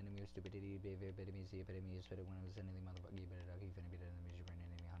 be an enemy of stupidity, be epitome, see epitome, is when I was anything, motherfucker, you better not keep any bit of enemy, you bring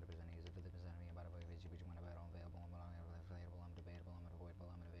enemy, 100% is a 50% enemy, about a way, which you want to bet on available, I'm unavailable, I'm debatable, I'm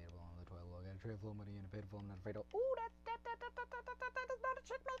avoidable, I'm unavailable, I'm the 12 log, I trade flow money in a paid for, I'm not afraid of. Ooh, that is not a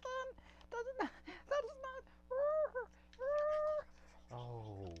trick making. That is not.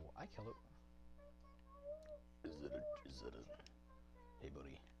 Oh, I killed it. Is it a, hey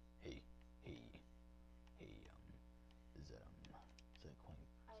buddy, hey, is that quite,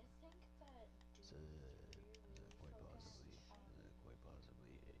 I think that is Doom that 3 really quite focused possibly, on. is that quite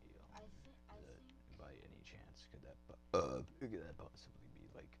possibly a, I think by any chance, could that possibly be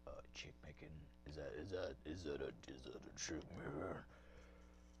like, chick making? Is that a chick mirror?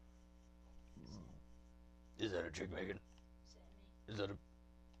 Is that a chick making? Sammy. Is that a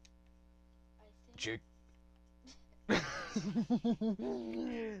I think chick? I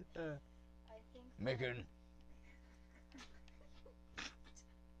think Making.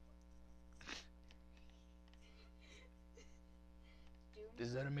 Doom.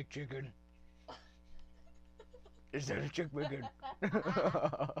 Is that a McChicken? Is that a chick making? I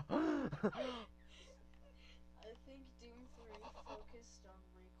think Doom 3 focused on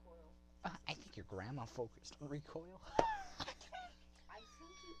recoil. I think your grandma focused on recoil. I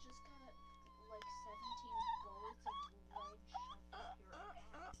think you just got like 17 bullets of lead shoved up your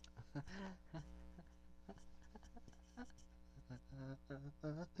ass.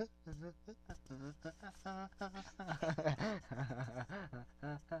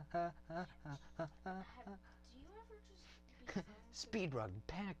 Do you ever just become Speed run,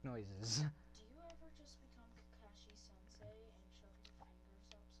 panic noises. Do you ever just become Kakashi Sensei and shove your fingers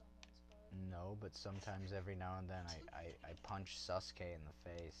up someone's butt? No, but sometimes every now and then I punch Sasuke in the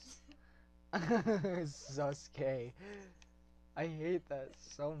face. Sasuke. I hate that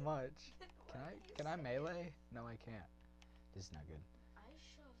so much. Can I melee? No, I can't. This is not good. I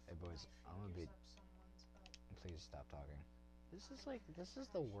shove Hey, boys, my I'm gonna fingers be- up someone's butt. Please stop talking. This is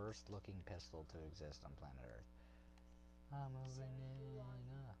the worst looking pistol to exist on planet Earth. I'm a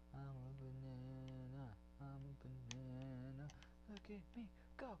banana. I'm a banana. I'm a banana. Look at me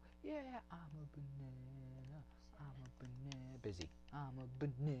go. Yeah, I'm a banana. I'm a banana. Busy. I'm a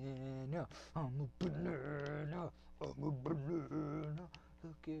banana. I'm a banana. I'm a banana.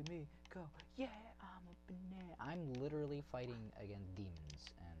 Look at me go. Yeah, I'm a banana. I'm literally fighting against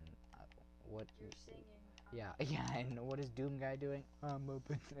demons. And what? You're singing. Yeah, and what is Doom Guy doing? I'm a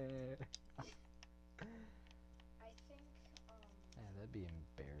banana. I think, Yeah, that'd be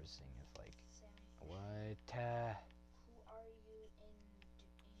embarrassing if, like, Sammy, what? who are you in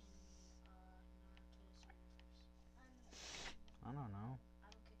Naruto's universe? I don't know.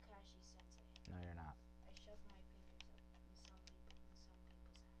 I'm Kakashi Sensei. No, you're not. I shove my fingers up in some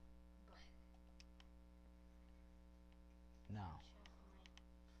people's butt. No. I shove my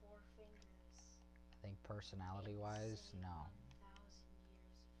 4 fingers. I think personality-wise, no. 1,000 years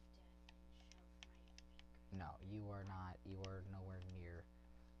of death and shove my fingers. No, you are not. You are nowhere near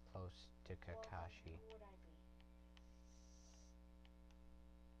close to Kakashi. Well, who would I be?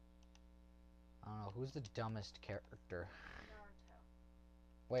 I don't know. Who's the dumbest character? Naruto.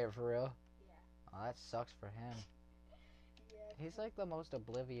 Wait, for real? Yeah. Oh, that sucks for him. Yeah. He's like the most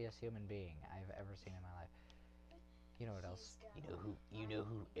oblivious human being I've ever seen in my life. You know what else? He's got You know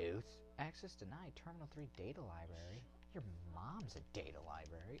who else? Access denied. Terminal 3 data library. Your mom's a data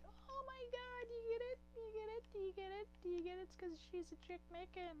library. Oh my god, you get it? You get it? Do you get it? Do you get it? It's because she's a chick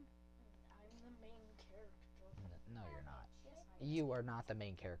making. I'm the main character. No, you're not. Yes, I am. You are not the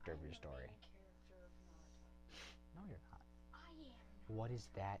main character of I'm your the story. main character of Naruto. No, you're not. I am. What is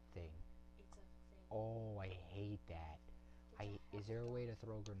that thing? It's a thing. Oh, I hate that. It's Is there a way to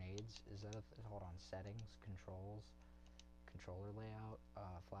throw grenades? Is that hold on, settings, controls, controller layout,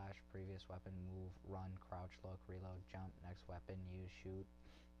 flash, previous weapon, move, run, crouch, look, reload, jump, next weapon, use, shoot,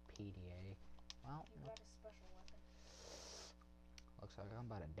 PDA. Well, You got a special weapon. looks like I'm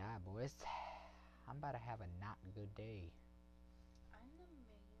about to die, boys. I'm about to have a not good day. I'm the main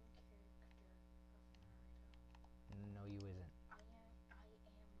character of Naruto. No, you isn't. I am Naruto,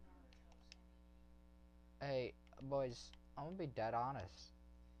 Sammy. Hey, boys, I'm gonna be dead honest.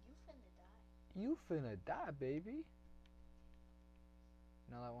 You finna die. You finna die, baby.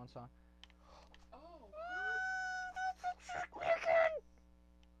 You know that one song? Oh.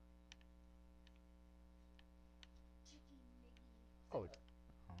 Chicky Miggy. Oh, okay.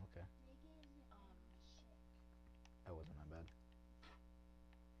 Megan. That wasn't that bad.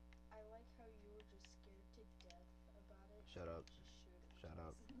 I like how you were just scared to death about it. Shut up. Just shoot him Shut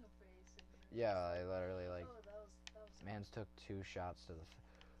up. twice in the face and you're Yeah, just I literally like. Oh, that was Mans took 2 shots to the.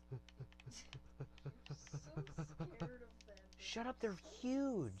 You're so scared of them. Shut up! They're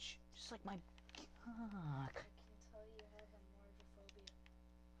huge. Just like my. I can tell you have enlargophobia.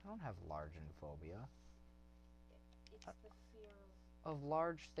 I don't have largenphobia. It's the fear of Of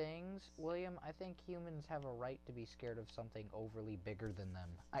large things, William, I think humans have a right to be scared of something overly bigger than them.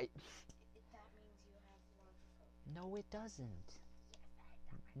 that means you have largophobia. No, it doesn't.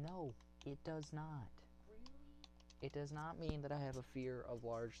 No, it does not. Really? It does not mean that I have a fear of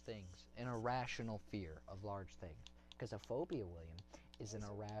large things, an irrational fear of large things. Because a phobia, William, is an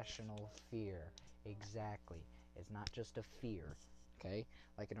irrational fear. Exactly. It's not just a fear, okay?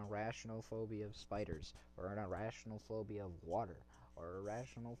 Like an irrational phobia of spiders, or an irrational phobia of water, or an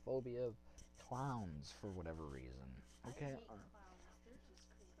irrational phobia of clowns for whatever reason. Okay? I hate clowns. They're just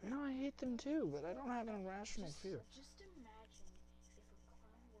creepy. No, I hate them too, but I don't have an irrational fear. Just imagine if a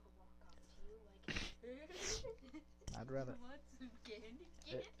clown were to walk up to you like I'd rather. You want some candy?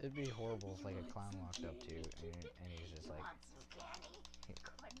 It'd be horrible if like a clown walked up to you and he's just like. Want some candy? Good,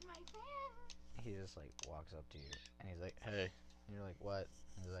 my friend. He just like walks up to you and he's like, "Hey," and you're like, "What?"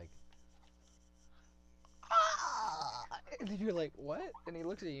 And he's like, "Ah!" And then you're like, "What?" And he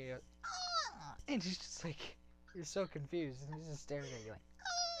looks at you and, goes, "Ah!" And he's just like, you're so confused and he's just staring at you like,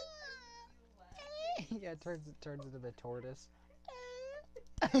 "Ah!" Yeah, it turns into the tortoise.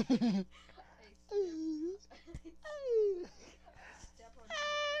 Step on I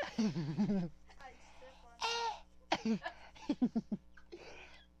step on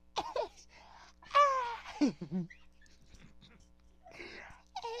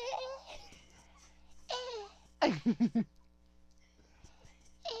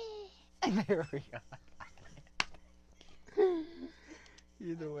There we go.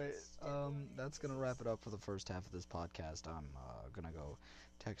 Either way, that's gonna wrap it up for the first half of this podcast. I'm gonna go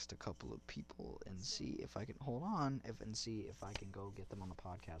text a couple of people and see if I can see if I can go get them on the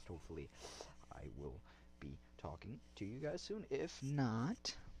podcast. Hopefully, I will be talking to you guys soon. If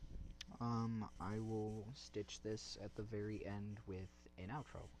not, I will stitch this at the very end with an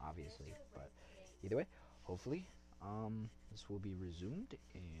outro, obviously. But either way, hopefully, this will be resumed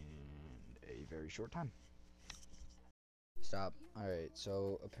in a very short time. Stop. Alright,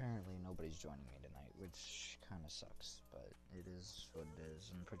 so apparently nobody's joining me tonight, which kind of sucks, but it is what it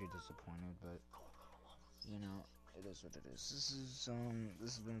is. I'm pretty disappointed, but, you know, it is what it is.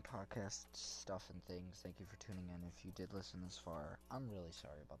 This has been podcast stuff and things. Thank you for tuning in. If you did listen this far, I'm really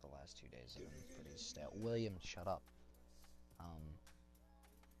sorry about the last 2 days. They've been pretty stale. William, shut up.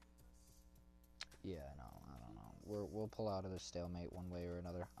 Yeah, no, I don't know. We'll pull out of this stalemate one way or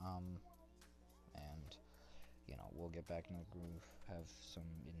another. And, you know, we'll get back in the groove, have some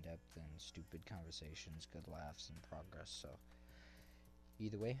in-depth and stupid conversations, good laughs, and progress. So,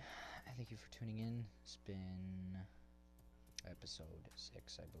 either way, I thank you for tuning in. It's been episode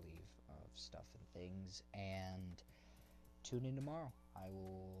 6, I believe, of Stuff and Things. And tune in tomorrow. I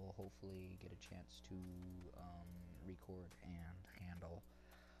will hopefully get a chance to record and handle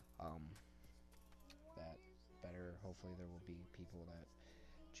that better. Hopefully there will be people that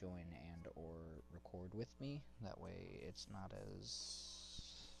join and or record with me. That way it's not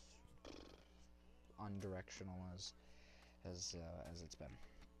as undirectional as it's been.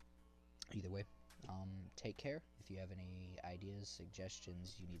 Either way, take care. If you have any ideas,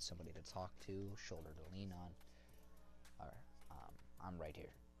 suggestions, you need somebody to talk to, shoulder to lean on, or I'm right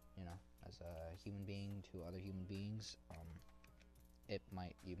here. You know, as a human being to other human beings.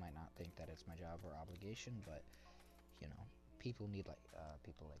 You might not think that it's my job or obligation, but you know, people need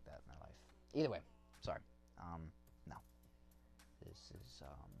people like that in their life. Either way, sorry. No, this is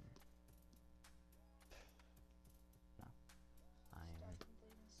no. I'm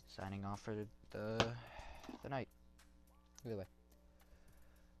signing off for the night. Either way,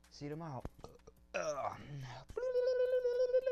 see you tomorrow.